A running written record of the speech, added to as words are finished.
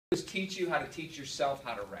is teach you how to teach yourself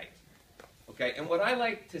how to write. Okay, and what I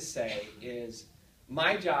like to say is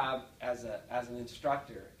my job as an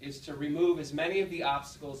instructor is to remove as many of the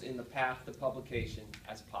obstacles in the path to publication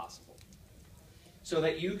as possible, so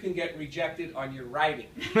that you can get rejected on your writing.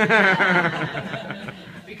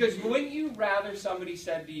 Because wouldn't you rather somebody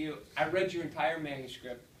said to you, I read your entire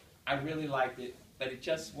manuscript, I really liked it, but it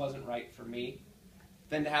just wasn't right for me,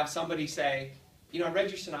 than to have somebody say, you know, I read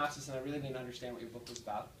your synopsis and I really didn't understand what your book was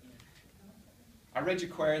about. I read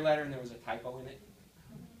your query letter and there was a typo in it.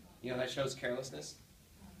 You know, that shows carelessness,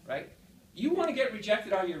 right? You want to get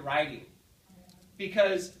rejected on your writing.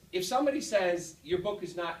 Because if somebody says, your book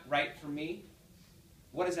is not right for me,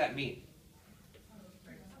 what does that mean?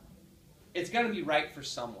 It's going to be right for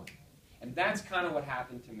someone. And that's kind of what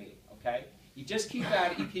happened to me, okay? You just keep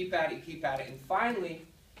at it, you keep at it, you keep at it, and finally,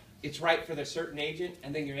 it's right for the certain agent,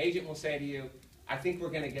 and then your agent will say to you, I think we're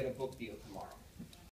going to get a book deal tomorrow.